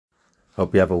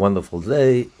Hope you have a wonderful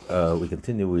day. We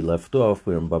continue. We left off.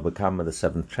 We're in Bava Kama, the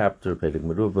 7th chapter, Pedig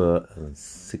Meruba, and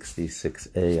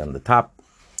 66a on the top.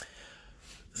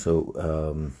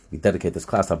 So we dedicate this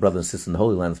class to our brothers and sisters in the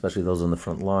Holy Land, especially those on the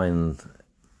front line.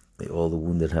 May all the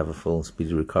wounded have a full and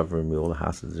speedy recovery. May all the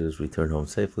hostages return home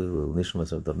safely.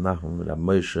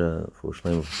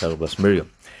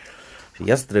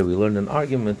 Yesterday we learned an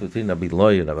argument between Rabbi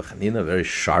Loi and Rabbi Chanina, a very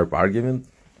sharp argument.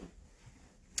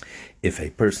 If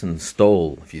a person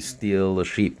if you steal a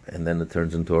sheep and then it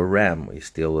turns into a ram, or you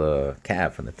steal a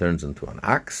calf and it turns into an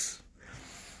ox,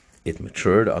 it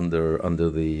matured under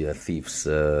the thief's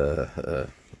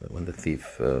when the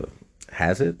thief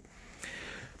has it.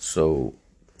 So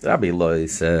Rabbi Loi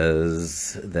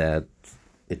says that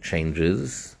it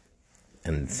changes,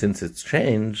 and since it's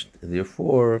changed,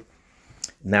 therefore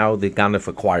now the ganef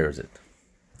acquires it.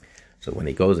 So when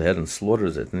he goes ahead and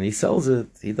slaughters it and he sells it,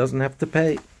 he doesn't have to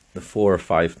pay the 4 or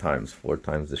 5 times, 4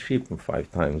 times the sheep and 5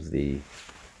 times the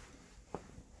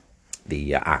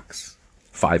ox,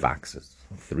 5 oxes,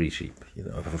 3 sheep,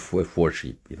 4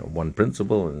 sheep, 1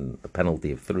 principal and a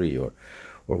penalty of 3, or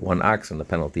 1 ox and a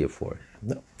penalty of 4.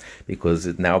 No, because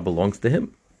it now belongs to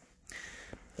him.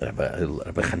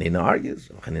 Rabbi Chanina argues.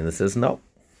 Rabbi Chanina says no.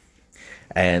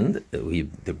 And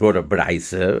they brought a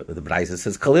braisa. The braisa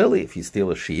says clearly, if you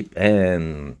steal a sheep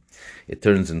and it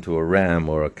turns into a ram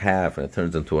or a calf and it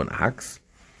turns into an ox,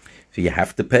 so you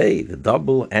have to pay the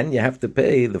double, and you have to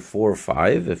pay the 4 or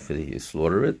 5 if you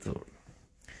slaughter it,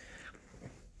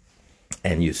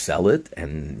 and you sell it,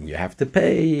 and you have to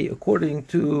pay according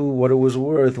to what it was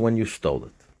worth when you stole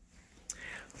it.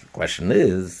 The question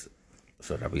is,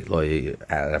 so Rabbi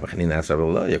Chanina asked Rabbi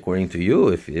Loi, according to you,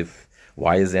 if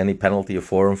why is there any penalty of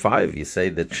 4 and 5? You say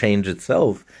the change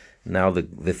itself, now the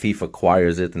thief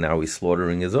acquires it, and now he's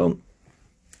slaughtering his own.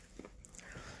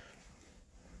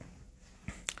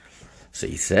 So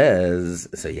he says,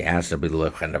 he asked Rabbi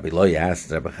Loi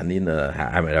asked Rabbi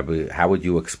Chanina, how would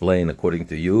you explain, according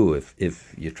to you,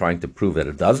 if you're trying to prove that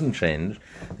it doesn't change,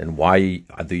 then why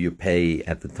do you pay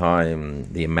at the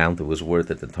time the amount it was worth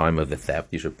at the time of the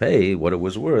theft? You should pay what it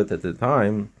was worth at the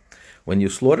time when you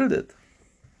slaughtered it.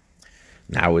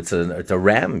 Now it's a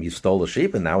ram. You stole a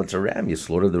sheep, and now it's a ram. You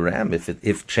slaughtered the ram. If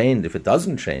it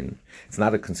doesn't change, it's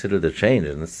not considered a change,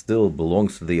 and it still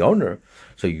belongs to the owner.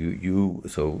 So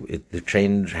the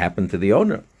change happened to the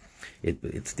owner.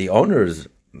 It's the owner's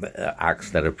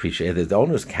ox that appreciated, the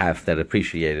owner's calf that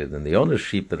appreciated, and the owner's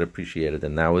sheep that appreciated,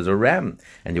 and now is a ram.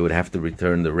 And you would have to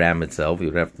return the ram itself. You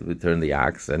would have to return the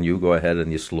ox, and you go ahead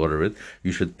and you slaughter it.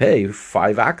 You should pay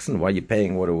 5 oxen. Why are you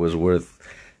paying what it was worth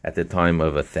at the time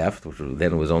of a theft, which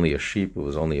then was only a sheep, it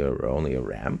was only a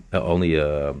ram, only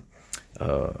a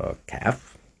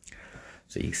calf?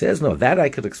 So he says, no, that I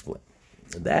could explain.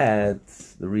 That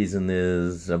the reason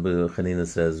is, Rabbi Chanina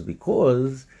says,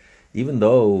 because even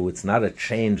though it's not a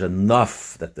change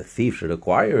enough that the thief should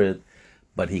acquire it,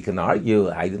 but he can argue,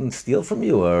 I didn't steal from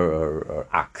you or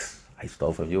ox. I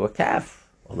stole from you a calf,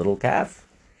 a little calf.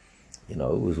 It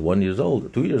was 1 year old, or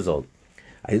 2 years old.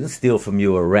 I didn't steal from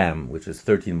you a ram, which is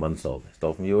 13 months old. I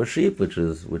stole from you a sheep, which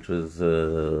was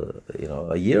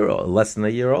a year old, less than a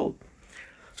year old.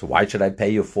 So why should I pay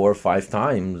you 4 or 5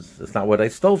 times? It's not what I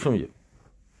stole from you.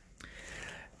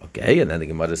 Okay, and then the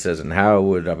Gemara says, and how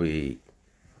would Rabbi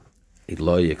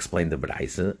Loi explain the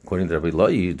Braisa? According to Rabbi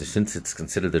Loi, since it's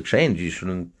considered a change, you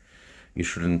shouldn't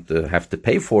have to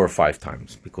pay 4 or 5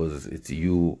 times, because it's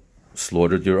you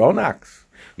slaughtered your own ox,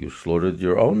 you slaughtered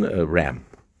your own ram.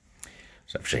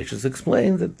 So Sheshes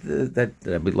explained that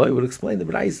Rabbi Loi would explain the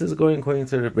Braisa is going according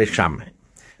to Rabbi Shammai.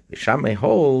 Rabbi Shammai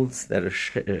holds that a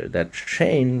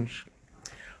change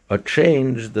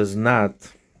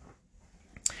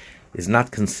is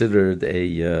not considered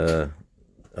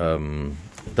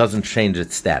doesn't change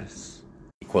its status.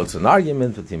 He quotes an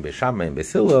argument between Beis Shammai and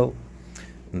Beis Hillel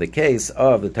in the case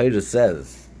of the Torah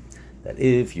says that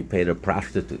if you paid a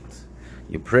prostitute,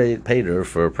 you paid her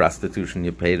for prostitution,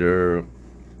 you paid her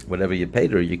whatever you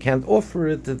paid her, you can't offer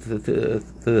it to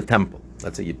the temple.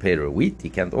 Let's say you paid her wheat,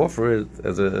 you can't offer it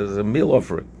as a meal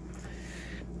offering.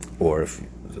 Or if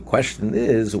the question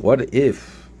is, what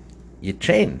if you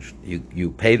changed?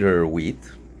 You paid her wheat,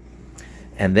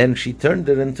 and then she turned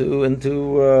it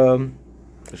into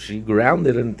she ground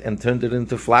it and turned it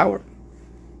into flour.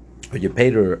 Or you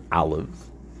paid her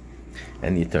olives,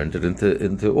 and you turned it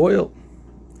into oil.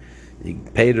 You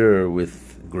paid her with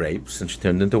grapes, and she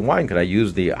turned into wine. Could I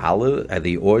use the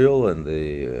oil, and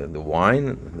the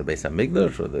wine, the Beis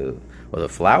Hamikdash, or the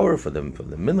flour for the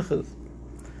minchas?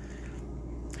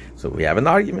 So we have an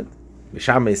argument.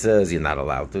 Bishamai says you're not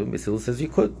allowed to. Basil says you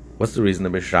could. What's the reason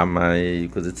of Bishamai?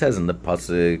 Because it says in the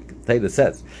pasuk, Taita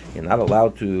says you're not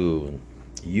allowed to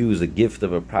use a gift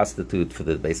of a prostitute for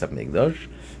the Beis Hamikdash,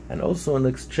 and also in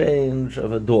exchange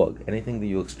of a dog. Anything that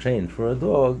you exchange for a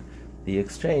dog, the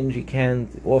exchange you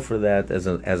can't offer that as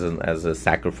a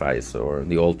sacrifice or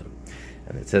the altar.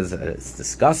 And it says it's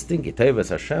disgusting. Yitevas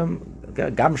Hashem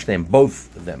gam shneim,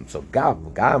 both of them. So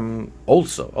gam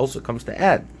also comes to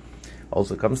add.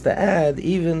 Also comes to add,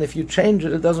 even if you change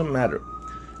it, it doesn't matter.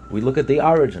 We look at the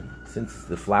origin. Since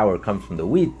the flour comes from the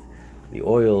wheat, the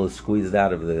oil is squeezed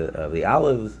out of the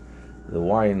olives, the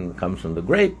wine comes from the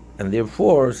grape, and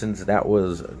therefore, since that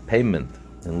was payment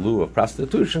in lieu of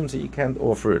prostitution, so you can't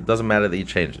offer it. Doesn't matter that you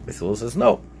change it. Basil says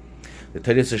no. The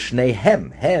Torah says shnei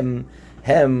hem.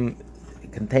 Hem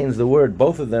contains the word,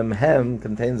 both of them, hem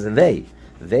contains they.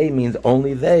 They means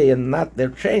only they and not their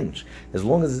change. As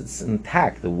long as it's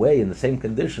intact, the way in the same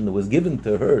condition that was given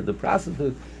to her, the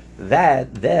prostitute,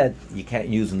 that you can't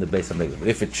use in the Beis Hamikdash. But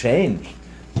if it changed,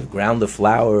 you ground the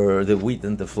flour, the wheat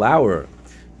into flour,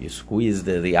 you squeezed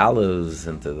the olives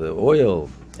into the oil,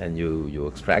 and you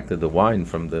extracted the wine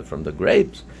from the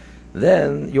grapes,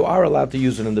 then you are allowed to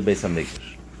use it in the Beis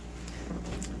Hamikdash.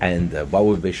 And what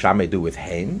would Beis Shammai do with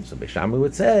haim? So Beis Shammai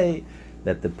would say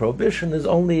that the prohibition is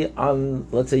only on,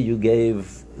 let's say you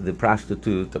gave the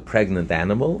prostitute a pregnant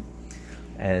animal,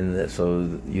 and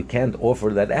so you can't offer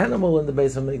that animal in the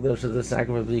Beis Hamikdash as a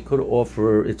sacrifice, but you could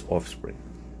offer its offspring.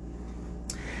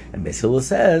 And Beis Hillel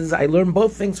says, I learned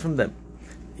both things from them.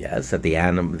 Yes, that the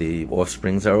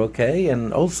offsprings are okay,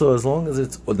 and also as long as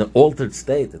it's in an altered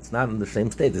state, it's not in the same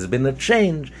state. There's been a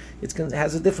change. It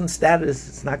has a different status.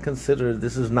 It's not considered.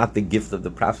 This is not the gift of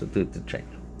the prostitute to change.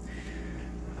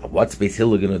 What's Beis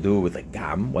Hillel going to do with a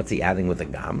gam? What's he adding with a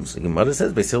gam? So Gemara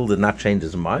says Beis Hillel did not change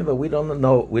his mind, but we don't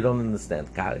know. We don't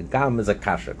understand. Gam is a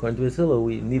kasha. According to Beis Hillel,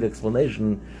 we need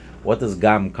explanation. What does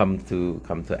gam come to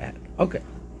add? Okay.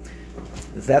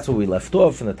 That's where we left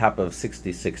off in the top of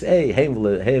 66a. Heim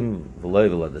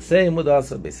v'loy the same with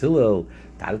us. Beis Hillel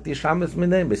tarti shamis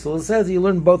minay. Beis Hillel says you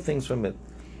learn both things from it.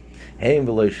 Heim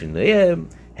v'loy shinayim.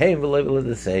 Heim v'loy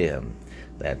the same.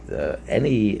 That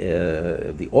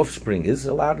the offspring is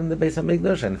allowed in the Beis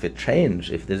Hamikdash, and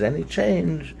if there's any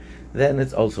change, then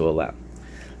it's also allowed.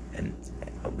 And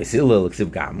Beis Hillel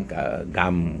gam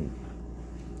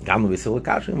Beis Hillel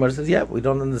kasha. Gemara says, yeah, we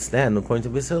don't understand. According to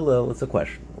Beis Hillel, it's a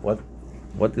question. What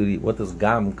does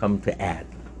gam come to add?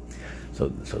 So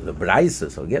the Braisa.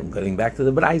 So again, going back to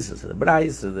the Braisa. So the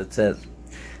Braisa that says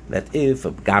that if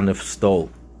a ganef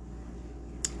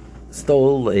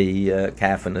stole a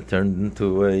calf and it turned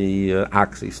into a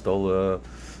ox, he stole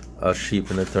a sheep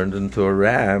and it turned into a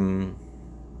ram,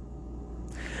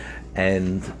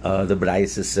 and the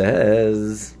Braisa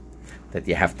says that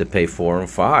you have to pay 4 and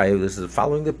 5. This is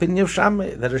following the opinion of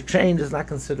Shammai, that a change is not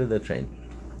considered a change.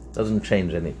 It doesn't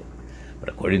change anything. But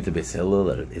according to Beis Hillel,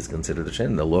 that it is considered a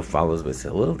change. The law follows Beis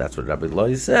Hillel. That's what Rabbi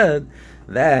Loi said,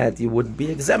 that you would be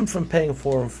exempt from paying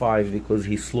 4 and 5 because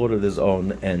he slaughtered his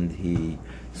own and he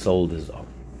sold his own.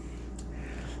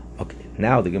 Okay,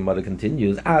 now the Gemara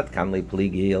continues. At kanle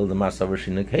pligi el the masavar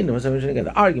shinakainu.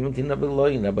 The argument in Rabbi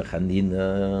Loi and Rabbi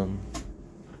Chanina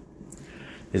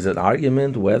is an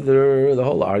argument whether the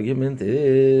whole argument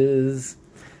is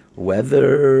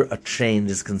whether a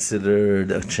change is considered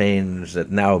a change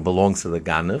that now belongs to the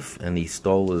ganef, and he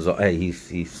stole his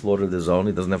he slaughtered his own.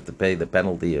 He doesn't have to pay the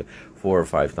penalty 4 or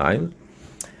 5 times,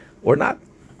 or not.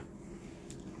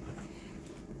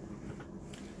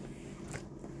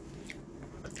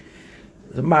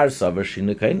 The Mar Savar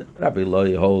Shinakain, Rabbi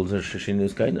Loi holds a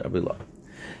Shinakain, Rabbi Loi,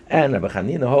 and Rabbi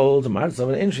Chanina holds a Mar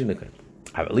Savar in Shinakain.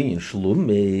 Avalin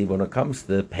Shlumi, when it comes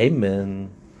to the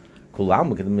payment,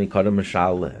 Kulam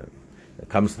it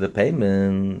comes to the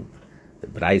payment, the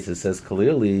Braisa says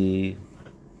clearly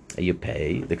you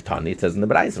pay the Ktani. It says in the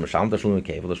Braisa,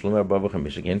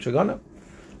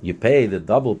 you pay the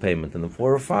double payment in the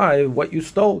 4 or 5 what you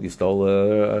stole. You stole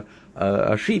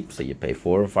a sheep, so you pay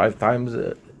 4 or 5 times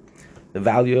the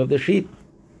value of the sheep,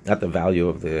 not the value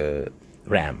of the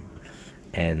ram.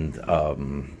 And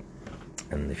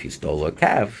if you stole a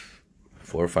calf,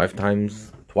 4 or 5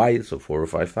 times twice, or 4 or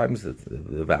 5 times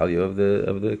the value of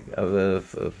the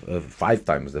 5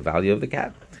 times the value of the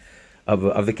calf,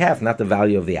 of the calf, not the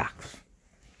value of the ox.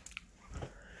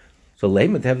 So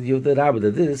layman have you the Rav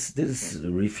that this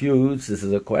refutes. This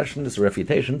is a question. This is a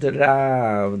refutation to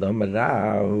Rav. The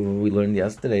Rav we learned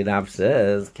yesterday. Rav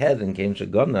says Keden came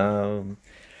Shagona.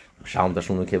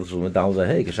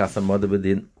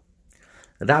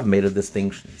 Rav made a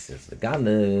distinction. He says the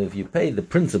Ganav, you pay the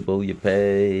principal, you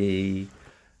pay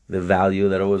the value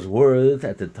that it was worth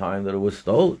at the time that it was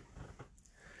stolen.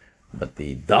 But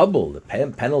the double, the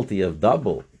penalty of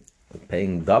double,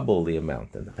 paying double the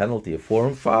amount, and the penalty of 4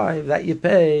 and 5, that you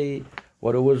pay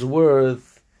what it was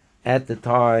worth at the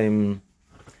time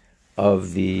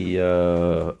of the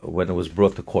when it was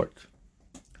brought to court.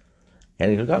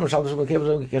 And the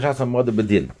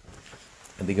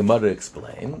Gemara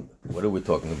explained, what are we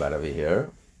talking about over here?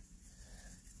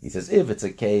 He says, if it's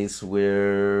a case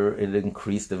where it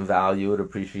increased in value, it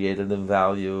appreciated in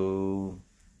value,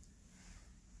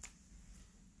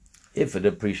 if it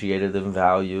appreciated in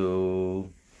value,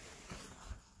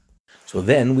 so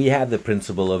then we have the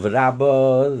principle of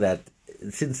Rabbah that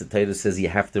since the Torah says you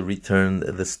have to return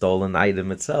the stolen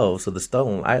item itself, so the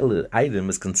stolen item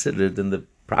is considered in the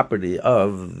property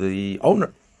of the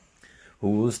owner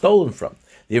who was stolen from.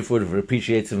 Therefore, if it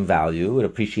appreciates in value, it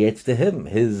appreciates to him.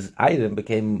 His item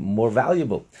became more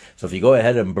valuable. So if you go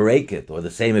ahead and break it, or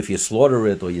the same if you slaughter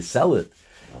it or you sell it,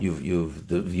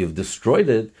 you've destroyed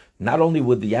it. Not only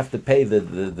would you have to pay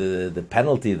the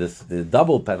penalty, the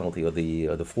double penalty, or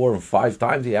the 4 and 5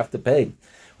 times you have to pay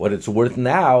what it's worth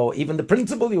now, even the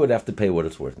principal you would have to pay what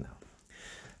it's worth now.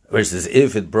 Versus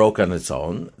if it broke on its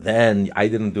own, then I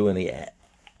didn't do any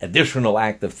additional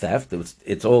act of theft.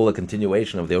 It's all a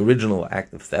continuation of the original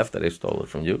act of theft that I stole it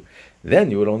from you. Then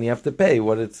you would only have to pay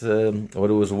what it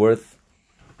was worth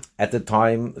at the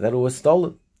time that it was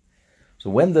stolen. So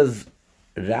when does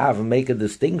Rav make a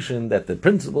distinction that the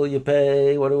principal you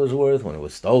pay what it was worth when it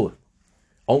was stolen?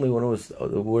 Only when it was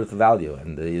worth value,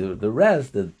 and the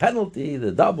rest, the penalty,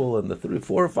 the double, and the 3,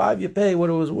 4, or 5, you pay what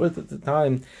it was worth at the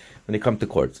time when you come to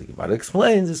court. So Gemara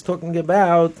explains, it's talking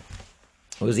about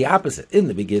it was the opposite. In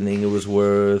the beginning, it was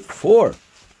worth 4. It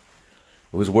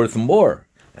was worth more.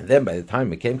 And then by the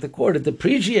time it came to court, it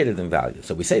depreciated in value.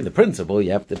 So we say the principal,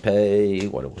 you have to pay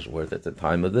what it was worth at the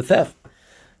time of the theft.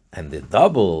 And the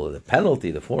double, the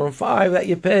penalty, the 4 and 5, that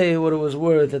you pay what it was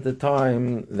worth at the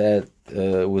time that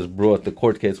was brought, the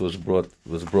court case was brought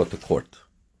to court.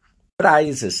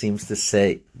 Raisa seems to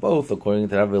say, both according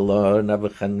to Rabbi Lo and Rabbi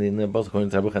Chanina, both according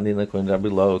to Rabbi Chanina, according to Rabbi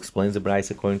Lo, explains the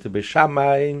Braisa according to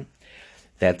Beishamai,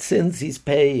 that since he's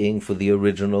paying for the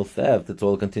original theft, it's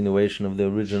all a continuation of the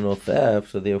original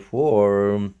theft, so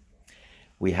therefore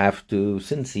we have to,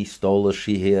 since he stole a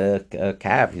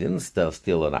calf, he didn't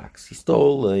steal an ox, he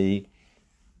stole a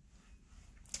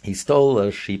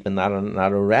sheep and not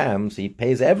a ram, so he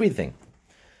pays everything.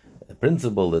 The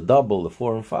principal, the double, the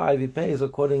 4 and 5, he pays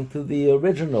according to the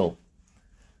original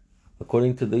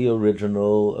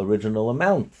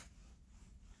amount.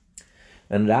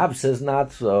 And Rab says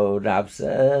not so. Rab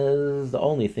says the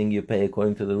only thing you pay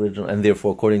according to the original, and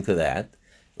therefore according to that,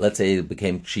 let's say it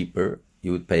became cheaper,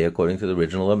 you would pay according to the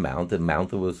original amount, the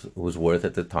amount it was worth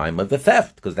at the time of the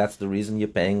theft, because that's the reason you're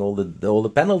paying all the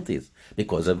penalties,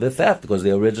 because of the theft, because of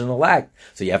the original act.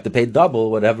 So you have to pay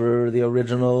double whatever the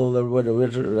original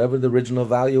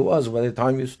value was by the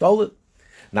time you stole it.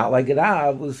 Not like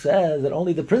Rav, who says that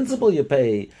only the principal you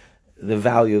pay the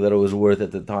value that it was worth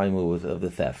at the time of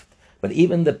the theft. But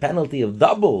even the penalty of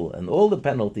double and all the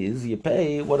penalties, you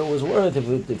pay what it was worth. If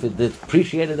it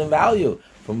depreciated in value,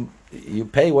 you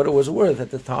pay what it was worth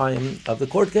at the time of the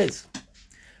court case.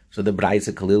 So the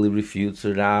Braisa clearly refutes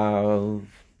Rav.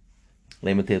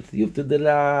 Some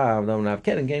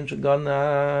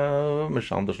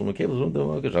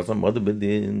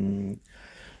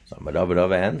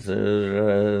Rav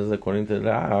answers according to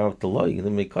Rav.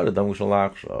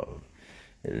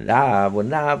 Rav, when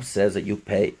Rav says that you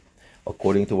pay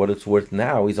according to what it's worth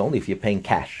now, is only if you're paying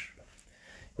cash.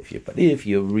 If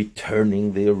you're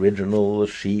returning the original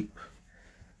sheep,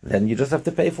 then you just have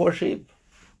to pay 4 sheep,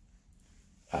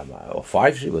 or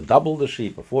 5 sheep, or double the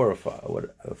sheep, or 4 or 5,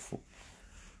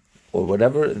 or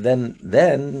whatever. Then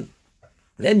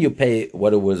you pay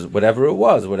what it was,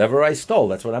 whatever I stole.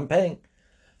 That's what I'm paying.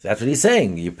 So that's what he's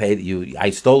saying. I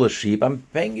stole a sheep. I'm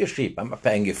paying you sheep. I'm not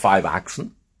paying you 5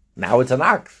 oxen. Now it's an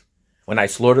ox. When I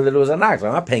slaughtered it, it was an ox.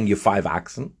 I'm not paying you 5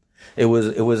 oxen. It was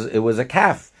a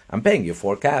calf. I'm paying you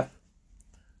 4 calf.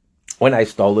 When I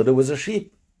stole it, it was a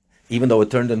sheep. Even though it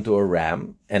turned into a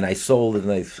ram, and I sold it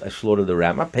and I slaughtered the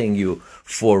ram, I'm paying you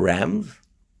 4 rams.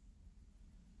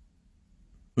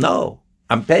 No,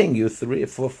 I'm paying you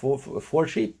 4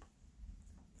 sheep.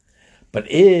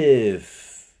 But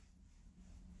if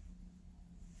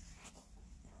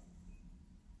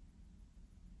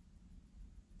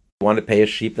you want to pay a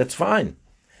sheep, that's fine.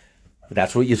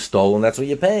 That's what you stole and that's what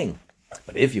you're paying.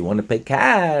 But if you want to pay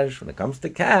cash, when it comes to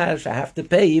cash, I have to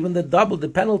pay even the double, the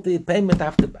penalty payment.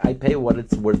 I pay what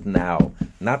it's worth now,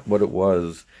 not what it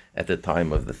was at the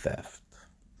time of the theft.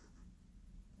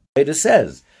 It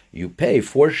says, You pay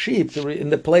for sheep in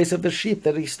the place of the sheep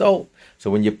that he stole.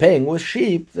 So when you're paying with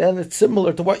sheep, then it's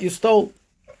similar to what you stole.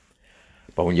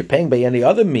 But when you're paying by any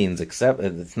other means, except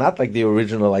it's not like the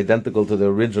original, identical to the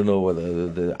original or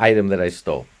the item that I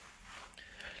stole.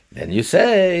 Then you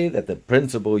say that the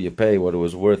principal you pay what it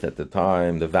was worth at the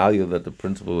time, the value that the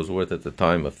principal was worth at the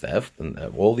time of theft, and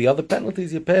all the other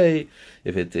penalties you pay,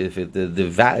 if it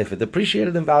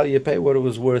depreciated in value, you pay what it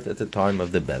was worth at the time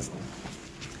of the bezdin.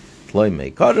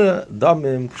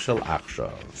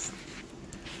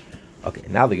 Okay,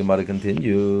 now the Gemara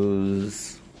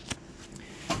continues.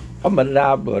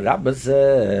 Rabba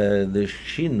said the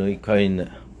shinui koine.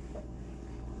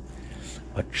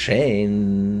 A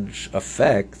change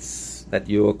affects that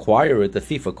you acquire it, the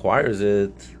thief acquires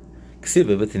it.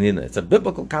 It's a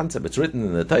biblical concept. It's written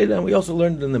in the Torah, and we also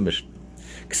learned it in the Mishnah.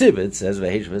 Ksivit says, the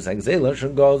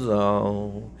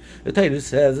Torah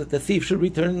says that the thief should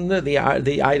return the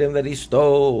item that he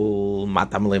stole. Why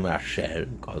does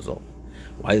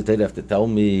the Torah have to tell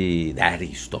me that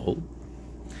he stole?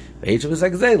 It's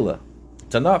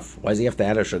enough. Why does he have to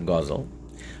add a shagazel?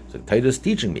 So the Torah is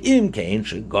teaching me,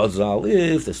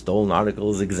 if the stolen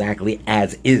article is exactly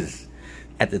as is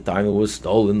at the time it was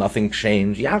stolen, nothing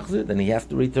changed, then he has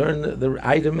to return the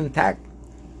item intact.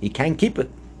 He can't keep it.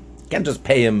 You can't just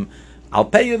pay him, I'll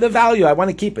pay you the value, I want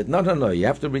to keep it. No, you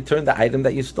have to return the item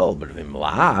that you stole. But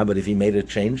if he made a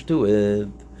change to it,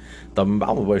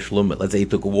 let's say he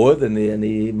took wood and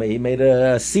he made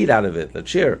a seat out of it, a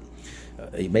chair.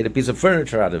 He made a piece of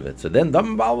furniture out of it. So then, you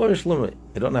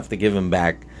don't have to give him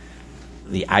back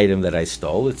the item that I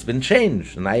stole. It's been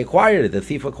changed, and I acquired it. The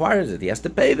thief acquires it. He has to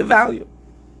pay the value.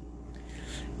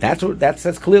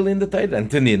 That's clearly in the Torah.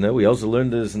 And Tanina, we also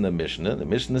learned this in the Mishnah. The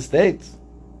Mishnah states,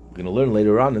 we're going to learn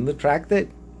later on in the tractate.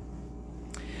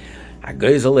 If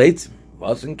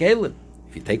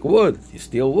you take wood, you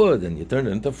steal wood, and you turn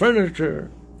it into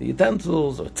furniture, the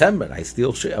utensils, or timber, I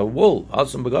steal wool.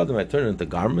 Also, I turn it into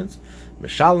garments.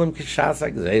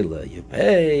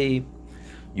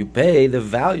 You pay the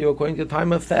value according to the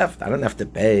time of theft. I don't have to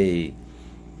pay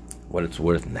what it's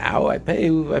worth now. I pay.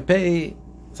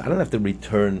 So I don't have to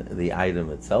return the item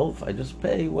itself. I just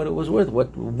pay what it was worth,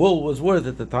 what wool was worth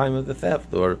at the time of the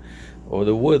theft, or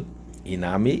the wood.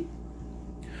 Inami.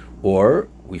 Or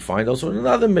we find also in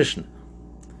another Mishnah.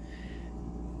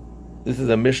 This is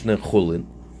a Mishnah Chulin,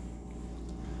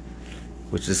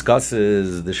 which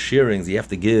discusses the shearings you have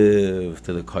to give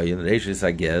to the kohen. Reishis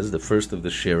Hagez, the first of the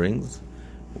shearings,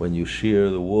 when you shear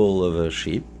the wool of a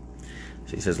sheep.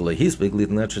 So he says, what if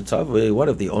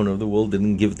the owner of the wool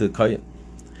didn't give the kohen?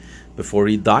 Before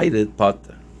he dyed it,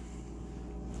 potter.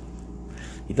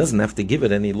 He doesn't have to give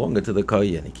it any longer to the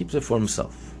kohen. He keeps it for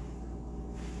himself.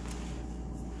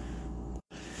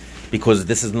 Because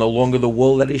this is no longer the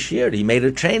wool that he sheared. He made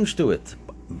a change to it.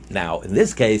 Now, in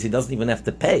this case, he doesn't even have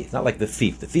to pay. It's not like the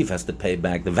thief. The thief has to pay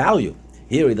back the value.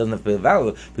 Here, he doesn't have to pay the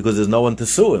value because there's no one to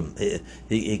sue him.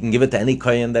 He can give it to any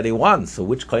kohen that he wants. So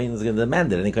which kohen is going to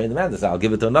demand it? Any kohen demands it, so I'll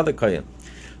give it to another kohen.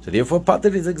 So therefore,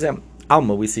 Pater is exempt.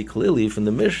 Alma, we see clearly from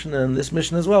the Mishnah, and this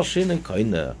Mishnah as well, Shin and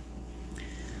Koine.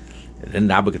 And then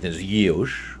Rabbi continues,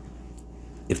 Yush,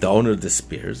 if the owner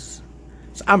despairs,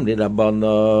 so Amri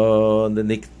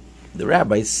Rabbanon, the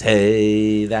rabbis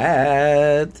say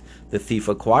that the thief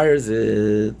acquires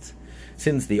it.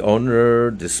 Since the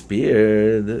owner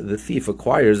despaired, the thief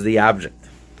acquires the object.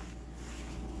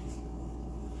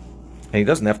 And he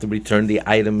doesn't have to return the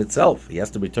item itself. He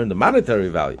has to return the monetary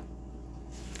value.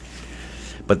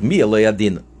 But mi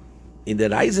aloyadin, in the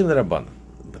Raizim the Rabbanan.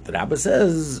 But the Rabbi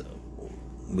says,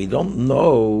 we don't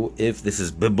know if this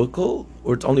is biblical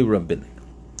or it's only rabbinic.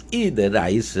 Either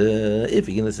if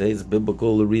you're going to say it's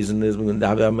biblical, the reason is we're going to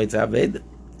have a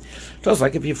just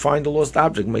like if you find a lost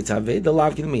object, if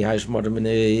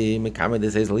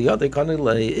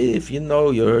you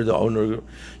know you heard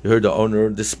the owner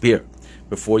despair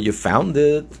before you found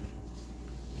it,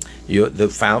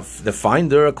 the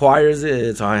finder acquires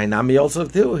it. So Hainami also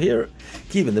too here.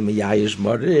 Since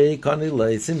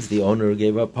the owner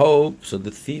gave up hope, so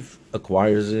the thief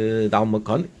acquires it.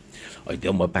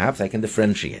 Perhaps I can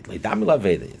differentiate.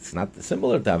 It's not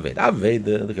similar to Aveda.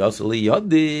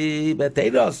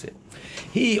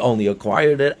 He only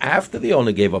acquired it after the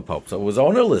owner gave up hope, so it was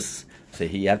ownerless. So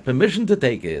he had permission to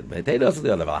take it.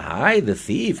 The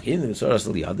thief,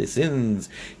 since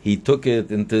he took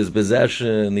it into his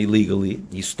possession illegally,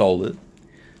 he stole it.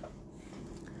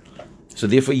 So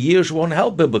therefore, Yish won't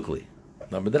help biblically.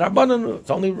 But the Rabbanan,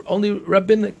 it's only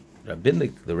rabbinic.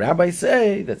 The rabbis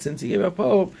say that since he gave up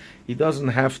hope, he doesn't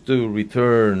have to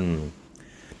return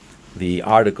the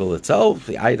article itself,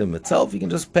 the item itself. He can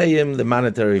just pay him the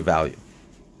monetary value.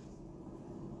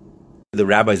 The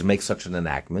rabbis make such an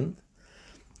enactment.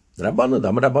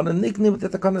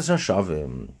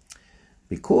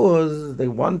 Because they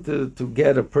wanted to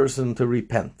get a person to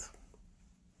repent.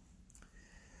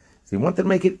 So he wanted to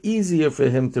make it easier for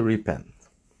him to repent.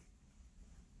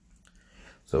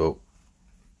 So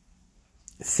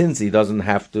since he doesn't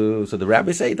have to, so the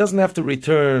rabbis say he doesn't have to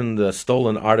return the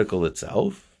stolen article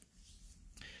itself.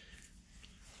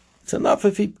 It's enough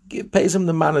if he pays him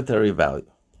the monetary value.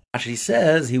 She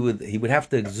says he would have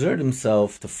to exert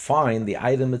himself to find the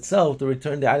item itself, to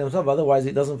return the item itself, otherwise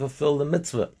he doesn't fulfill the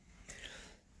mitzvah.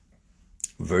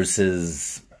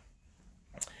 Versus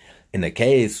in a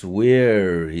case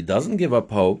where he doesn't give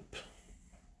up hope,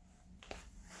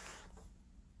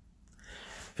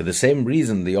 for the same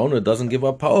reason the owner doesn't give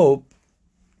up hope,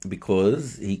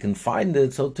 because he can find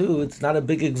it, so too it's not a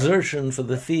big exertion for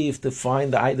the thief to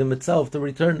find the item itself, to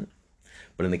return it.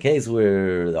 But in the case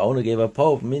where the owner gave up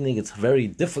hope, meaning it's very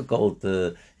difficult,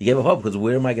 he gave up hope because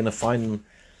where am I going to find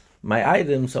my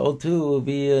item, so too it will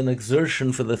be an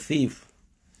exertion for the thief.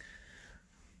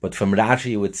 But from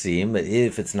Rashi it would seem that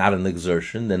if it's not an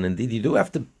exertion, then indeed you do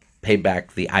have to pay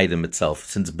back the item itself,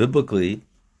 since biblically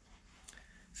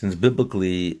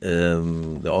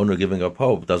the owner giving up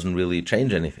hope doesn't really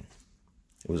change anything.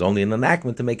 It was only an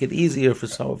enactment to make it easier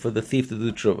for the thief to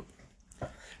do tshuva.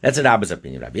 That's a Rabbi's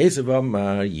opinion. Rabbi Yosef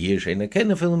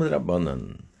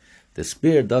the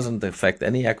spear doesn't affect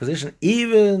any acquisition,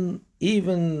 even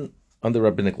under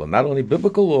rabbinic law. Not only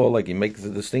biblical law, like he makes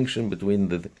a distinction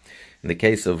between in the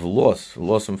case of loss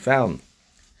and found,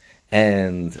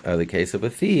 and the case of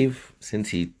a thief, since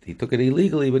he took it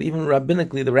illegally, but even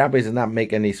rabbinically, the rabbis did not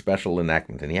make any special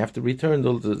enactment, and you have to return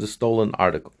the stolen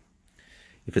article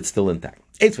if it's still intact.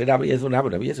 Rabbi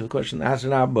Yosef, question asked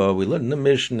Rabbi, we learned in the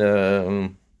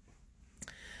Mishnah.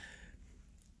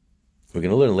 We're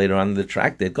going to learn later on in the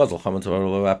tractate, we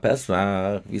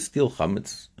steal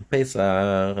chametz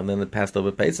Pesach, and then it passed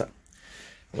over Pesach.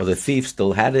 Well, the thief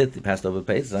still had it, he passed over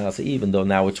Pesach, so even though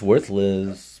now it's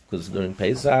worthless, because during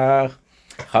Pesach,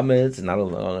 chametz, you're not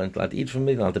allowed to eat from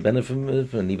it, you're not allowed to benefit from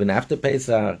it, and even after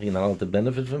Pesach, you're not allowed to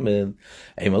benefit from it.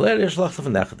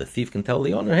 The thief can tell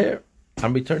the owner, here,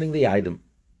 I'm returning the item.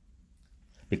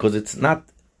 Because it's not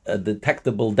a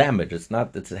detectable damage, it's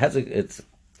hezek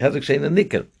shein and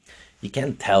nicker. You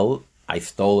can't tell, I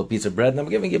stole a piece of bread and I'm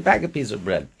giving you back a piece of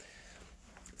bread.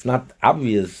 It's not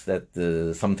obvious that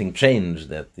something changed,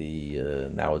 that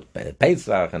now it's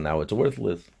Pesach and now it's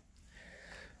worthless.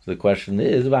 So the question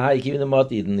is,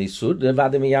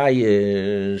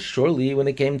 surely when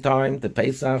it came time to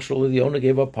Pesach, surely the owner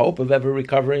gave up hope of ever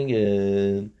recovering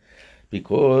it.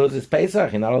 Because it's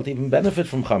Pesach, you're not allowed to even benefit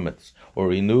from chametz.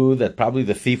 Or he knew that probably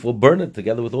the thief will burn it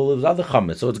together with all of his other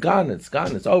chametz. So it's gone,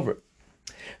 it's over.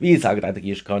 If you're going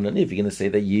to say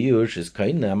that Yush is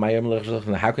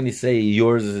kaina, how can you say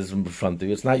yours is in front of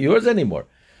you? It's not yours anymore.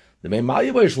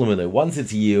 Once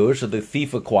it's Yush, so the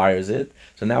thief acquires it.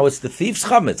 So now it's the thief's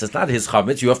chametz. It's not his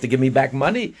chametz. You have to give me back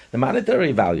money, the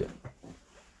monetary value.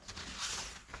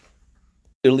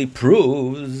 Clearly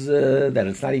proves that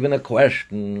it's not even a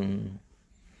question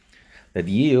that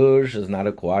Yush does not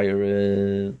acquire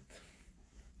it.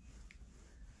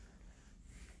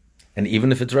 And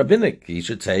even if it's rabbinic, he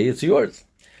should say it's yours.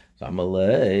 So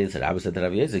Amalei said, Rabbi said to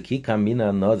Rabbi Yosef,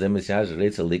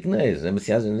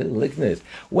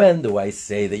 when do I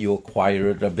say that you acquire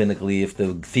it rabbinically if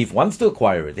the thief wants to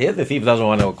acquire it? Here the thief doesn't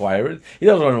want to acquire it. He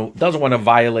doesn't want to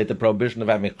violate the prohibition of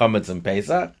having chametz and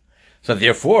Pesach. So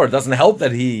therefore, it doesn't help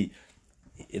that the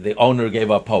owner gave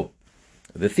up hope.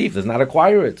 The thief does not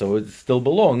acquire it, so it still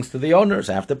belongs to the owner.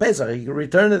 So after Pesach, he can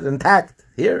return it intact.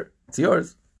 Here, it's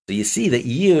yours. So you see that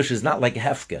Yush is not like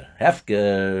Hefker.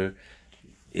 Hefker,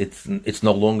 it's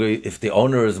no longer, if the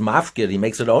owner is mafkir, he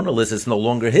makes it ownerless, it's no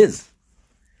longer his.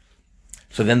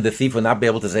 So then the thief will not be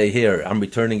able to say, here, I'm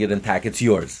returning it intact, it's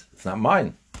yours. It's not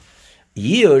mine.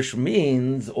 Yush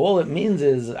means, all it means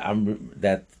is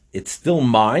that it's still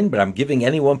mine, but I'm giving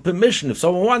anyone permission. If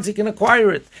someone wants, he can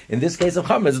acquire it. In this case of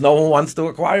chametz, no one wants to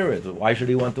acquire it. Why should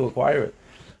he want to acquire it?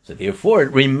 So therefore,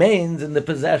 it remains in the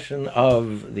possession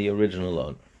of the original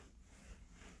owner.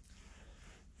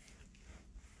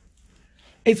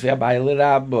 Abaye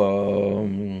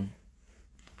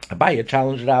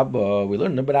challenged Rabba. We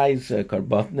learned in the B'rais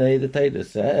Karbotnei, the Torah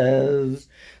says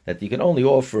that you can only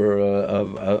offer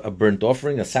a burnt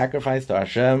offering, a sacrifice to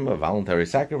Hashem, a voluntary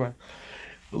sacrifice.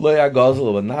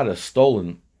 But not a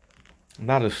stolen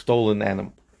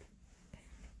animal.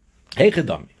 Hey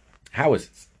Chedami, how is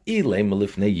this? If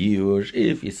you're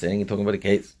saying, you're talking about a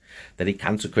case that he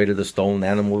consecrated the stolen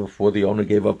animal before the owner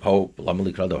gave up hope? I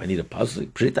need a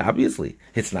pasuk. Pshita, obviously,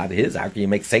 it's not his. How can you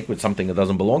make sacred something that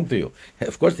doesn't belong to you?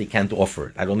 Of course, he can't offer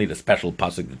it. I don't need a special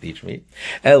pasuk to teach me.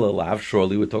 Elalav,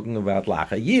 surely we're talking about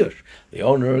lacha yish. The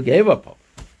owner gave up hope,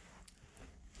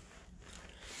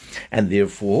 and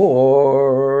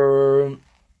therefore,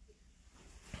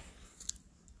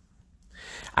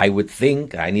 I would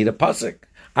think I need a pasuk.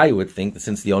 I would think that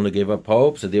since the owner gave up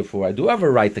hope, so therefore I do have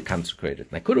a right to consecrate it,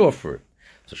 and I could offer it.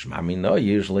 So Shmami no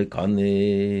usually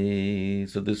kani.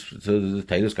 So the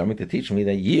Torah is coming to teach me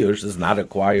that years does not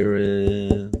acquire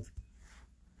it.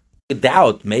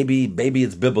 Doubt, maybe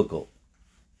it's biblical.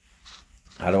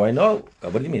 How do I know?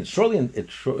 What do you mean? Surely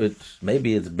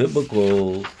maybe it's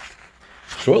biblical.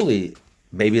 Surely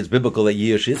maybe it's biblical that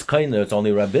Yish is kaina. It's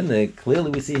only rabbinic.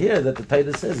 Clearly, we see here that the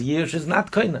Torah says Yish is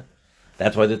not kaina.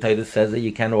 That's why the Torah says that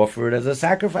you can't offer it as a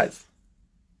sacrifice.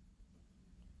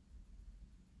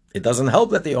 It doesn't help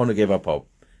that the owner gave up hope.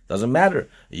 It doesn't matter.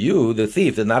 You, the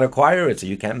thief, did not acquire it, so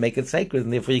you can't make it sacred,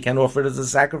 and therefore you can't offer it as a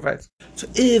sacrifice. So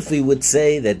if we would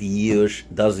say that Yish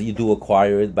you do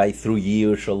acquire it through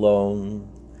Yish alone,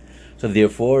 so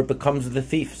therefore it becomes the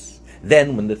thief's.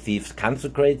 Then when the thief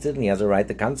consecrates it, and he has a right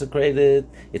to consecrate it,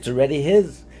 it's already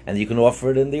his, and you can offer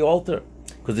it in the altar.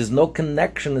 Because there's no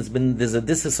connection. There's a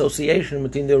disassociation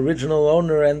between the original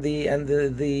owner and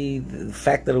the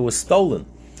fact that it was stolen.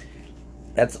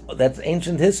 That's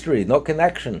ancient history. No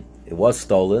connection. It was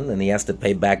stolen, and he has to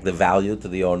pay back the value to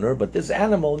the owner. But this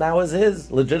animal now is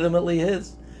his, legitimately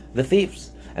his, the thief's,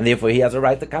 and therefore he has a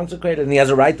right to consecrate it, and he has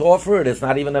a right to offer it. It's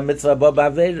not even a mitzvah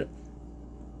b'avera.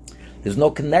 There's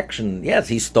no connection. Yes,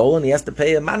 he's stolen. He has to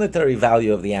pay a monetary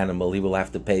value of the animal. He will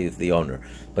have to pay the owner.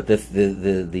 But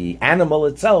the animal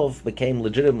itself became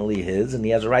legitimately his, and he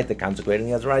has a right to consecrate it, and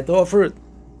he has a right to offer it.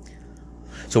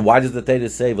 So why does the Torah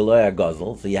say v'lo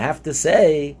yagozel? So you have to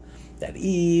say that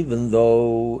even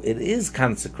though it is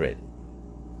consecrated,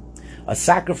 a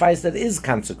sacrifice that is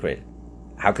consecrated,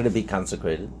 how can it be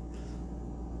consecrated?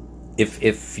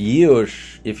 If you're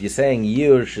saying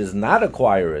Yush is not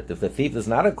acquire it, if the thief does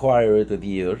not acquire it with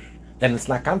Yush, then it's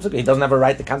not consecrated. He doesn't have a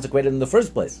right to consecrate it in the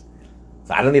first place.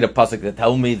 So I don't need a pasuk to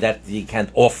tell me that you can't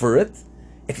offer it.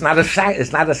 It's not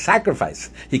a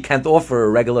sacrifice. You can't offer a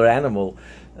regular animal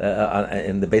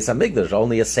in the Beis Hamikdash,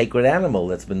 only a sacred animal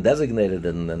that's been designated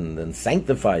and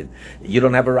sanctified. You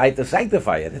don't have a right to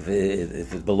sanctify it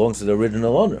if it belongs to the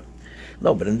original owner.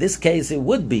 No, but in this case, it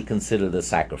would be considered a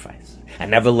sacrifice.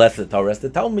 And nevertheless, the Torah has to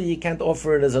tell me you can't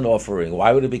offer it as an offering.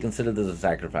 Why would it be considered as a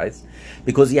sacrifice?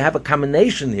 Because you have a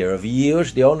combination here of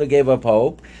Yush, the owner gave up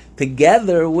hope,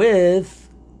 together with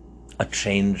a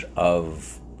change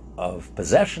of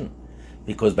possession.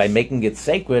 Because by making it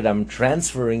sacred, I'm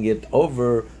transferring it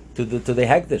over to the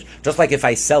hekdesh. Just like if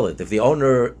I sell it, if the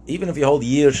owner, even if you hold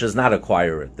Yush, does not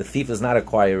acquire it, the thief does not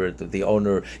acquire it, the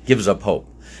owner gives up hope.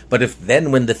 But if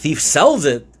then when the thief sells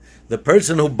it, the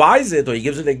person who buys it or he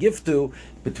gives it a gift to,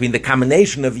 between the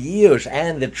combination of Yush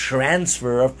and the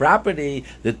transfer of property,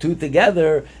 the two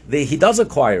together, he does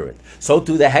acquire it. So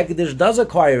too the Hekdesh does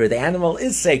acquire it. The animal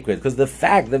is sacred because the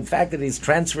fact that he's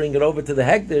transferring it over to the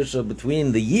Hekdesh, so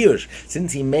between the Yush,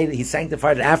 since he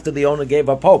sanctified it after the owner gave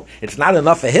up hope, it's not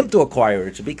enough for him to acquire it.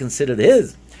 It should be considered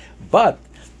his. But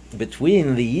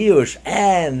between the Yush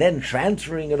and then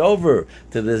transferring it over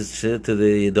to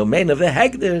the domain of the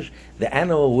Hekdesh, the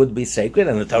animal would be sacred,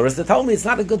 and the Torah told me it's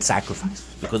not a good sacrifice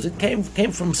because it came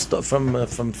from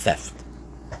theft.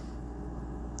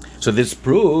 So this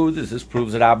proves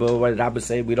that what Rabbi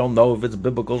say we don't know if it's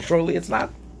biblical. Surely it's not.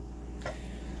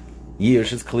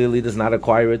 Yush clearly does not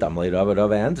acquire it.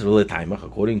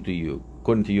 According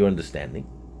to your understanding.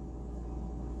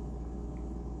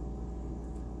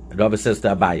 Rabbi says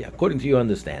to Abaya, according to your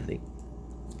understanding,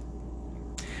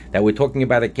 that we're talking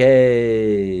about a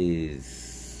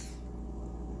case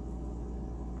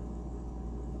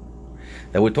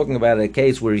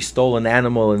where he stole an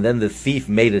animal and then the thief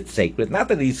made it sacred. Not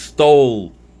that he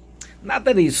stole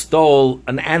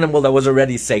an animal that was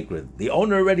already sacred. The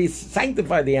owner already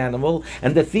sanctified the animal,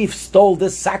 and the thief stole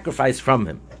this sacrifice from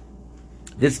him.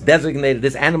 This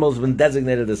animal has been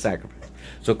designated as sacrifice.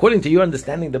 So according to your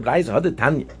understanding, the Braisa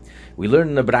Haditanya, we learn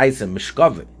in the Braisa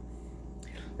Mishkove.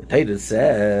 The Torah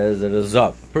says that a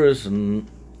Zav, a person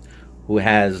who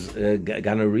has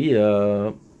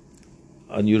gonorrhea,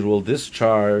 unusual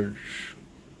discharge.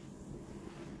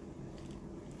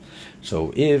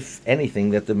 So if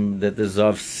anything that the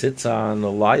Zav sits on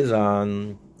or lies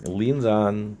on, leans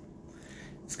on,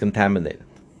 is contaminated.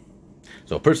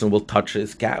 So a person will touch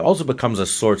his couch, also becomes a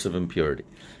source of impurity.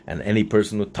 And any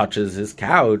person who touches his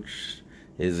couch,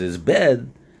 his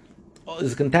bed,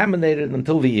 is contaminated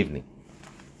until the evening.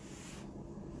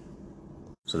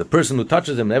 So the person who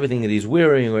touches him, everything that he's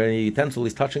wearing or any utensil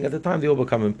he's touching at the time, they all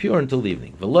become impure until the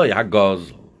evening.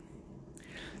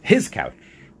 His couch.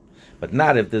 But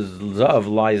not if the Zav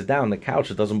lies down, the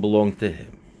couch, it doesn't belong to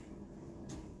him.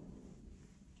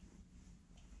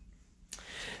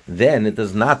 Then it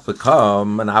does not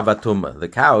become an avatum. The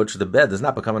couch, the bed, does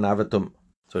not become an avatum.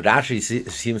 So Rashi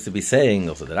seems to be saying,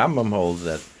 also the Rambam holds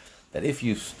that if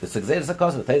you,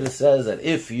 the Torah says that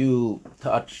if you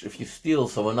steal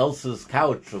someone else's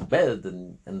couch or bed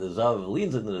and the Zav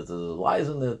leans in it, lies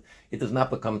in it, it does not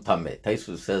become Tameh.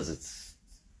 Tosfos says it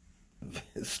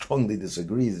strongly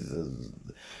disagrees.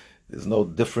 There's no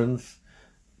difference.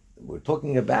 We're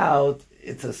talking about,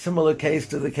 it's a similar case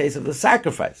to the case of the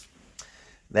sacrifice.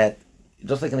 That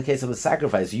just like in the case of a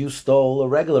sacrifice, you stole a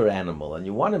regular animal and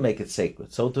you want to make it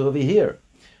sacred. So too over here,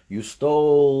 you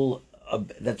stole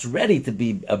that's ready to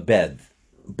be a bed,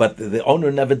 but the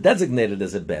owner never designated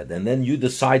as a bed, and then you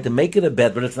decide to make it a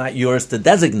bed, but it's not yours to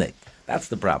designate. That's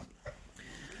the problem.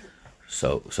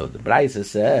 So the Braisa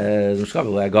says, what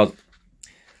are we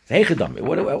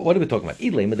talking about?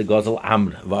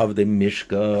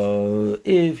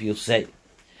 If you say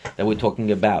that we're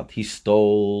talking about he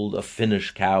stole a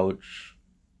finished couch,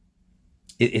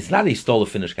 it's not he stole a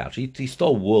finished couch. He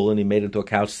stole wool and he made it into a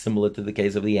couch similar to the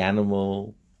case of the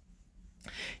animal.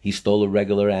 He stole a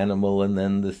regular animal and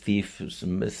then the thief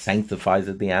sanctifies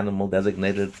it, the animal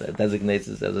designates it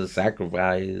as a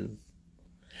sacrifice.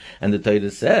 And the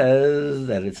Torah says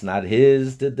that it's not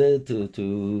his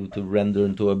to render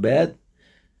into a bed.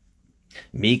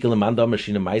 If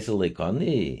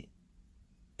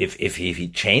he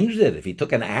changed it, if he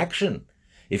took an action,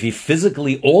 if he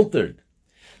physically altered,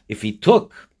 he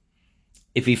took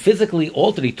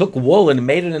wool and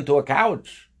made it into a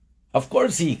couch, of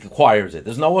course he acquires it.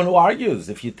 There's no one who argues.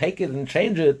 If you take it and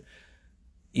change it,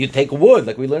 you take wood,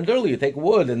 like we learned earlier, you take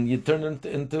wood and you turn it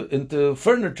into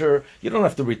furniture, you don't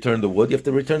have to return the wood, you have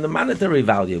to return the monetary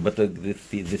value, but the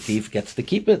thief gets to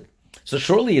keep it. So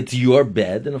surely it's your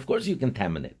bed, and of course you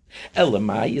contaminate.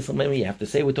 Elamai, you have to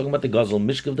say, we're talking about the Gazel,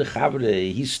 Mishkav de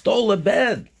Chavre. He stole a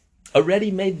bed, a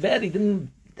ready-made bed. He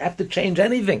didn't have to change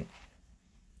anything.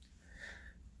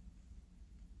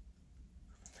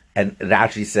 And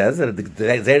Rashi says that the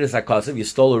Zeres HaKosev, you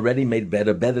stole a ready-made bed,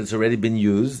 a bed that's already been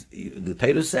used. The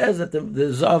Torah says that the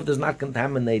Zav does not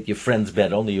contaminate your friend's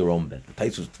bed, only your own bed. The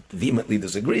Torah vehemently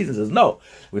disagrees and says, no,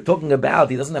 we're talking about,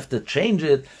 he doesn't have to change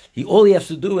it. All he has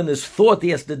to do in his thought, he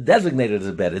has to designate it as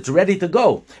a bed. It's ready to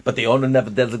go. But the owner never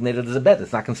designated it as a bed.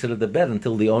 It's not considered a bed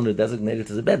until the owner designated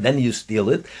it as a bed. Then you steal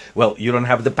it. Well, you don't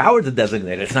have the power to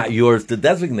designate it. It's not yours to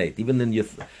designate. Even in your...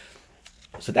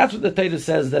 So that's what the Torah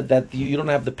says, that you don't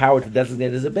have the power to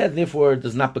designate it as a bed, therefore it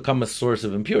does not become a source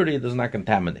of impurity, it does not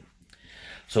contaminate.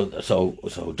 So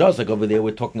just like over there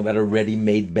we're talking about a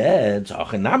ready-made bed, so we're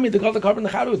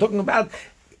talking about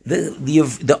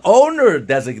the owner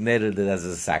designated it as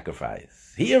a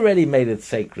sacrifice. He already made it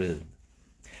sacred.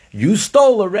 You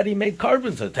stole a ready-made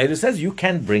carbon, so the Torah says you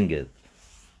can't bring it.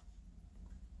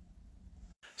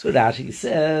 So Rashi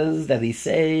says that he's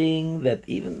saying that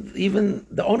even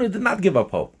the owner did not give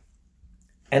up hope,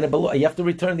 and you have to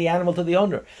return the animal to the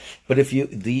owner. But if you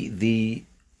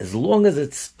as long as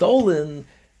it's stolen,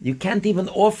 you can't even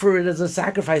offer it as a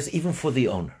sacrifice, even for the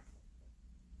owner,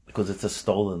 because it's a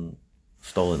stolen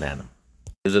animal.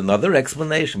 There's another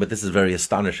explanation, but this is a very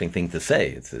astonishing thing to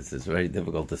say. It's very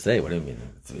difficult to say. What do you mean?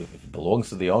 If it belongs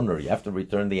to the owner, you have to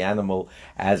return the animal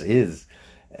as is.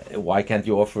 Why can't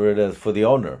you offer it as for the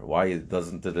owner? Why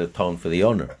doesn't it atone for the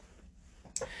owner?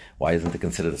 Why isn't it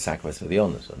considered a sacrifice for the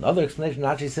owner? So another explanation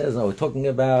actually says, no, we're talking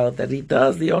about that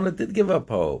the owner did give up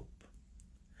hope.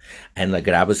 And like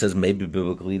Rabbi says, maybe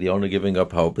biblically the owner giving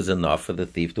up hope is enough for the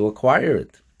thief to acquire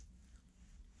it.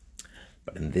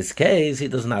 But in this case, he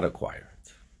does not acquire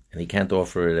it. And he can't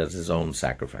offer it as his own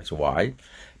sacrifice. Why?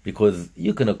 Because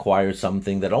you can acquire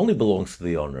something that only belongs to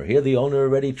the owner. Here, the owner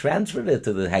already transferred it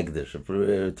to the Hegdish,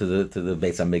 to the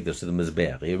Beis HaMikdash, to the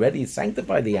Mizbeach. He already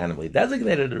sanctified the animal. He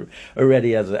designated it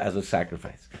already as a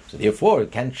sacrifice. So therefore,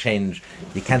 it can't change.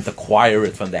 You can't acquire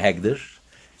it from the Hegdish.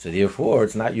 So therefore,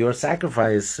 it's not your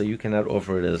sacrifice, so you cannot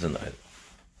offer it as an idol.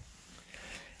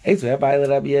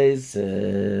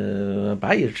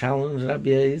 Rabbi challenge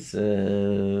Rabbi.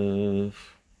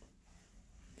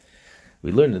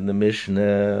 We learned in the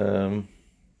Mishnah.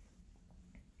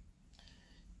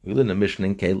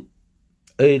 In Kel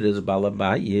Eides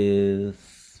Balabayis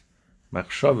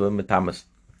Machshava Metamas.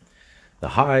 The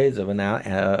hides of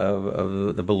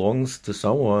that belongs to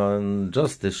someone,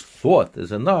 just this thought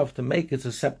is enough to make it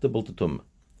susceptible to tumah.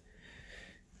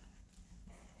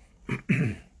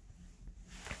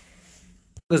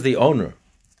 Because the owner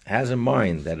has in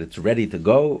mind that it's ready to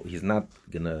go, he's not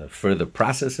going to further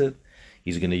process it.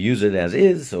 He's going to use it as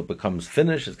is, so it becomes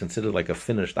finished. It's considered like a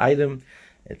finished item,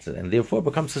 and therefore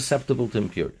becomes susceptible to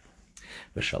impurity.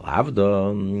 But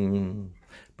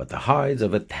the hides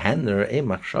of a tanner,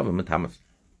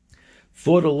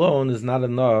 thought alone is not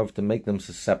enough to make them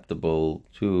susceptible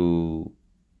to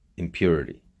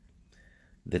impurity.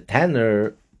 The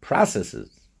tanner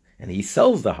processes, and he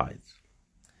sells the hides.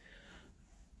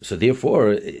 So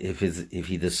therefore, if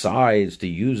he decides to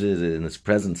use it in its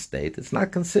present state, it's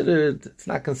not considered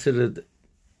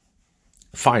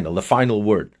final, the final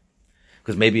word.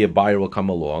 Because maybe a buyer will come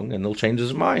along and he'll change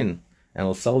his mind and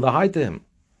he'll sell the hide to him.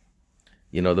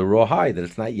 The raw hide, that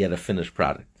it's not yet a finished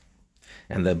product.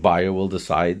 And the buyer will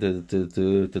decide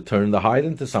to turn the hide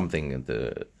into something.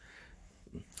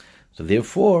 So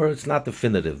therefore, it's not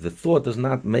definitive. The thought does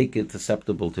not make it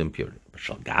susceptible to impurity.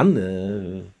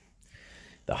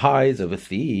 The hides of a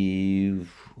thief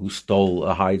who stole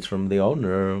a hides from the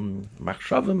owner,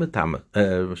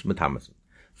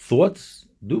 thoughts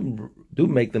do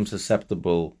make them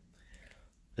susceptible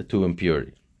to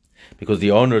impurity. Because the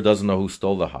owner doesn't know who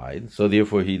stole the hide, so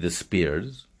therefore he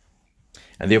despairs,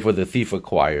 and therefore the thief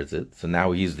acquires it, so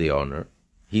now he's the owner,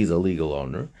 he's a legal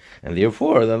owner, and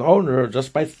therefore the owner,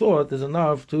 just by thought, is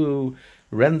enough to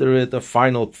render it a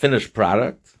final finished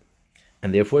product,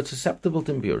 and therefore it's susceptible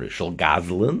to impurity. Shel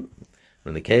gazlin,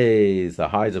 in the case, the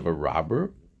hides of a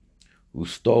robber who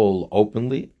stole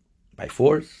openly, by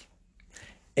force,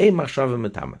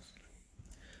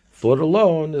 thought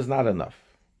alone is not enough.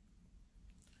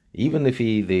 Even if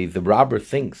the robber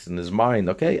thinks in his mind,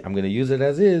 okay, I'm going to use it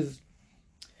as is.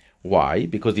 Why?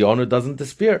 Because the owner doesn't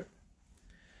despair.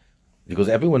 Because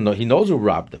he knows who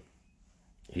robbed him.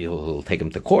 He'll take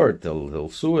him to court. He'll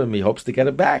sue him. He hopes to get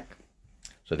it back.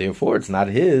 So therefore, it's not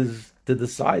his to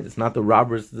decide. It's not the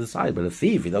robber's to decide, but a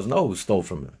thief. He doesn't know who stole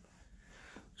from him.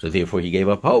 So therefore, he gave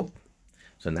up hope.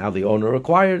 So now the owner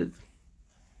acquired it.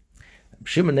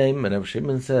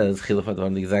 Shimon says,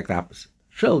 the exact opposite.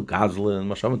 Shel gazlin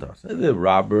mashamutas. The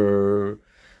robber,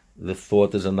 the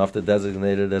thought is enough to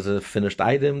designate it as a finished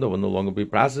item that will no longer be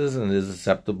processed and is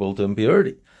susceptible to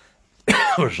impurity.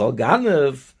 Or shel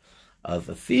ganev, of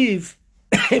a thief,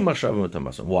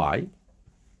 why?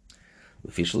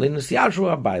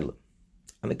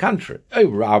 On the contrary, a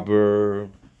robber,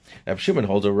 if Shimon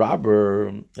holds a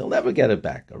robber, he'll never get it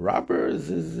back. A robber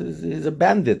is a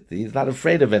bandit. He's not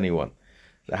afraid of anyone.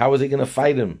 So how is he going to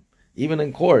fight him, even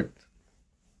in court?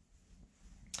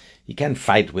 He can't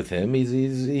fight with him.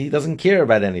 He doesn't care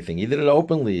about anything. He did it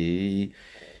openly.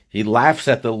 He laughs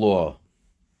at the law.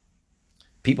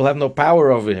 People have no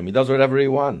power over him. He does whatever he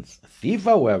wants. A thief,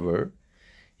 however,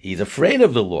 he's afraid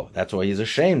of the law. That's why he's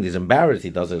ashamed. He's embarrassed. He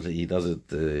does it.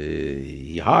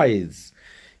 He hides.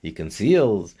 He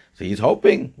conceals. So he's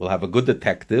hoping we'll have a good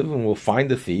detective and we'll find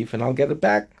the thief and I'll get it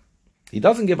back. He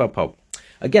doesn't give up hope.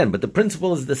 Again, but the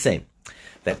principle is the same.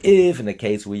 That if in a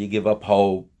case where you give up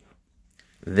hope,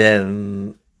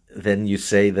 then you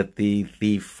say that the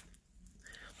thief,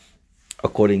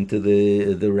 according to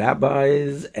the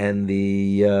rabbis and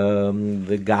the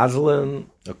Gazlan,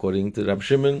 according to Rab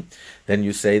Shimon, then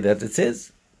you say that it's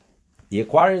his. He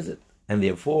acquires it, and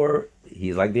therefore he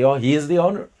is the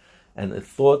owner, and the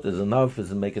thought is enough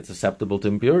to make it susceptible to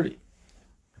impurity.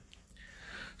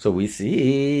 So we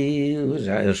see clearly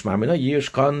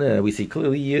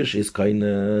Yish is kind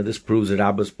of, this proves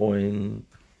Rabba's point,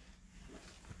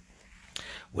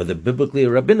 whether biblically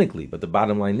or rabbinically, but the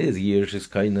bottom line is Yish is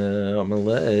kind of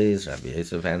Amalez. Rabbi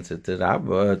Yosef answered to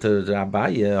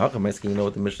Rabbiya, you know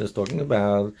what the Mishnah is talking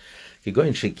about. You're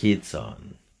going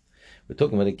Shekitzon. We're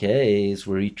talking about a case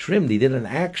where he did an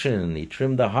action, he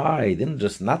trimmed the hide, he didn't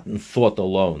just not in thought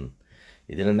alone.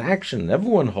 He did an action.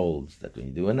 Everyone holds that when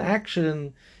you do an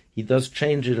action, he does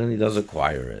change it and he does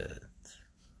acquire it.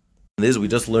 This we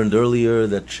just learned earlier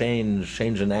that change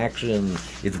in action,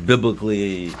 it's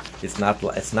biblically, it's not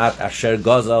asher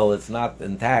gazal, it's not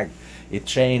intact. It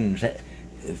changed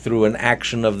through an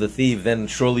action of the thief. Then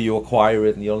surely you acquire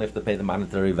it and you only have to pay the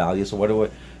monetary value. So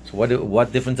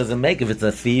what difference does it make if it's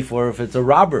a thief or if it's a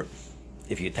robber?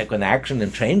 If you take an action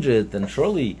and change it, then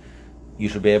surely you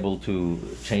should be able to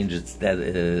change its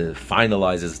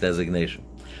finalize its designation.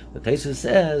 The Tosfos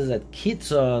says that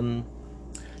kitzon,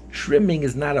 trimming,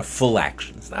 is not a full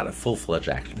action. It's not a full-fledged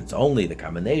action. It's only the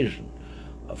combination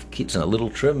of kitzon, a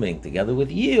little trimming, together with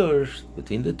years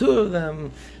between the two of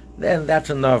them. Then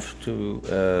that's enough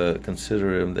to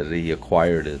consider him that he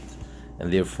acquired it,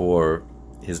 and therefore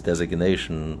his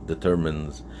designation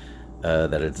determines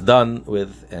that it's done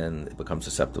with and it becomes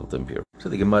susceptible to impurity. So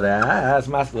the Gemara asks,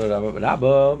 we're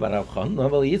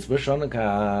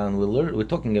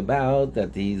talking about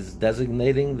that he's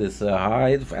designating this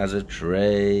hide as a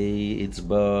tray.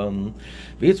 Once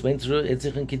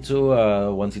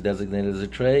he designated as a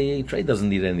tray doesn't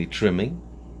need any trimming.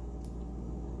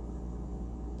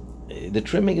 The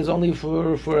trimming is only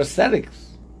for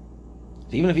aesthetics.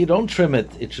 So even if you don't trim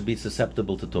it, it should be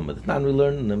susceptible to tumah. It's not we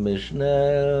learned in the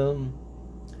Mishnah.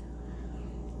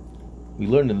 We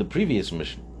learned in the previous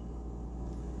Mishnah.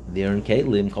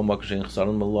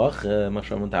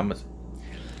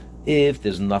 If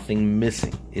there's nothing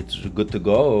missing, it's good to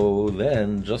go,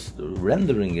 then just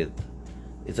rendering it,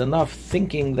 it's enough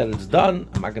thinking that it's done,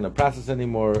 I'm not going to process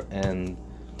anymore, and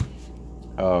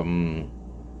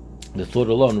the thought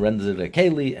alone renders it a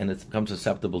keli, and it becomes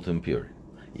susceptible to impurity.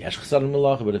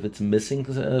 But if it's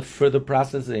missing further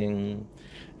processing,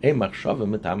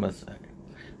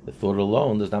 the thought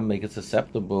alone does not make it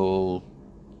susceptible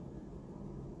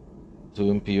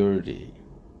to impurity.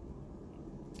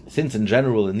 Since in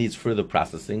general it needs further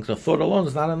processing, so thought alone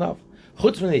is not enough.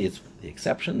 The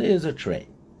exception is a tray.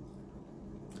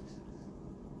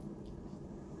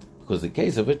 Because the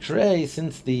case of a tray,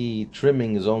 since the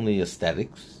trimming is only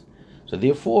aesthetics, so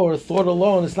therefore thought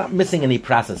alone is not missing any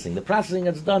processing. The processing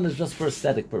that's done is just for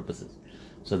aesthetic purposes.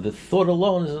 So the thought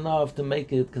alone is enough to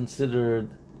make it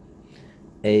considered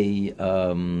a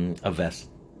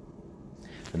vessel.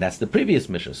 And that's the previous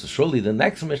Mishnah. So surely the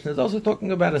next Mishnah is also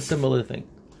talking about a similar thing.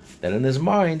 That in his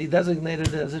mind he designated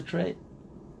it as a tray.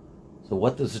 So why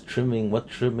does the trimming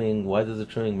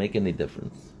make any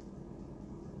difference?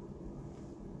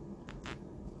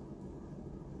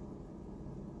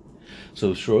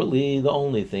 So surely the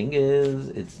only thing is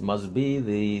it must be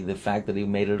the fact that he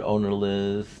made it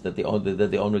ownerless, that the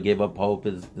owner gave up hope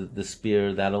is the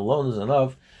spear. That alone is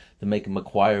enough to make him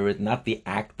acquire it, not the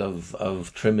act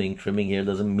of trimming. Trimming here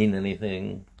doesn't mean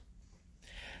anything.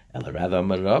 Rabbi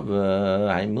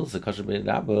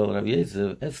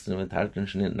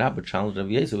challenged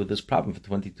Rav Yosef with this problem for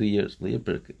 22 years, and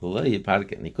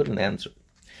he couldn't answer.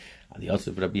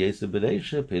 Until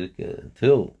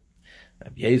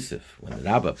Rabbi Yosef, when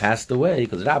Rabbi passed away,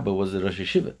 because Rabbi was the Rosh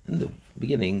Yeshiva. In the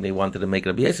beginning, they wanted to make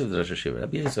Rabbi Yosef the Rosh Yeshiva.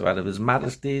 Rabbi Yosef, out of his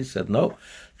modesty, said, no,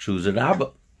 choose a Rabbi.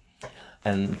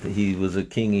 And he was a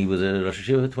king, he was a Rosh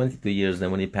Yeshiva for 22 years.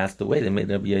 Then when he passed away, they made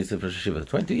Rabbi Yosef Rosh Yeshiva. For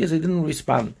 22 years, he didn't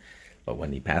respond. But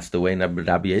when he passed away and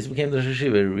Rabbi Yosef became the Rosh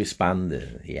Yeshiva, he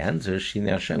responded. He answered, Shini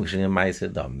Hashem, Shini Ma'aseh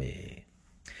Dami.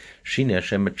 Shini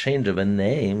Hashem, a change of a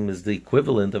name, is the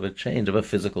equivalent of a change, of a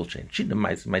physical change. Shini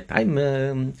Ma'aseh, my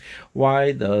time,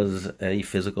 why does a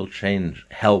physical change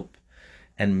help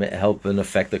and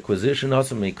affect acquisition?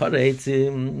 Also,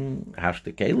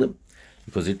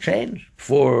 because it changed.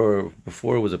 Before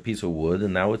it was a piece of wood,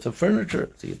 and now it's a furniture,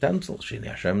 it's a utensil. Shini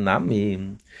Hashem Nami.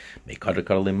 In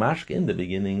the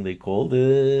beginning, they called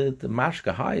it the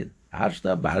mashka hide.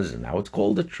 Now it's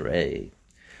called a tray.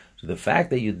 So the fact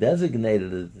that you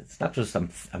designated it, it's not just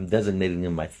I'm designating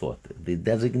in my thought. The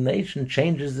designation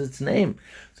changes its name.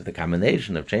 So the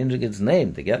combination of changing its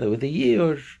name together with the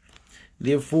yush,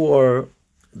 therefore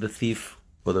the thief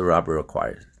or the robber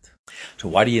acquires it. So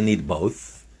why do you need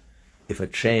both? If a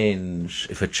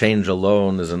change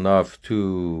alone is enough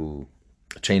to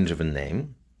a change of a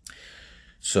name,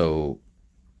 so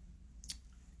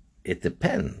it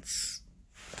depends.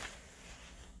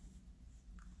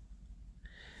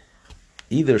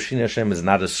 Either Shini Hashem is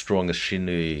not as strong as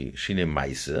Shini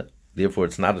Ma'aseh, therefore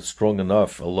it's not as strong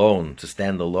enough alone to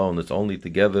stand alone. It's only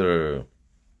together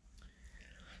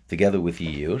with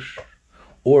Yush.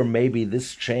 Or maybe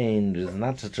this change is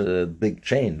not such a big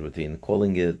change between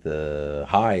calling it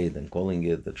hide and calling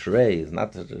it the tray. It's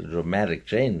not such a dramatic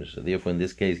change. So therefore, in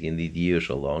this case, you need Yush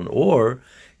alone. Or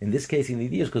in this case, you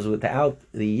need Yush because without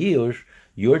the Yush,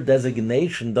 your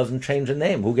designation doesn't change the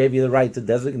name. Who gave you the right to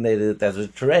designate it as a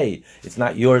tray? It's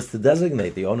not yours to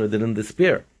designate. The owner didn't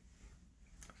disappear.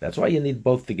 That's why you need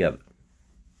both together.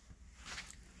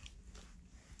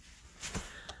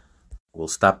 We'll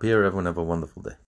stop here. Everyone have a wonderful day.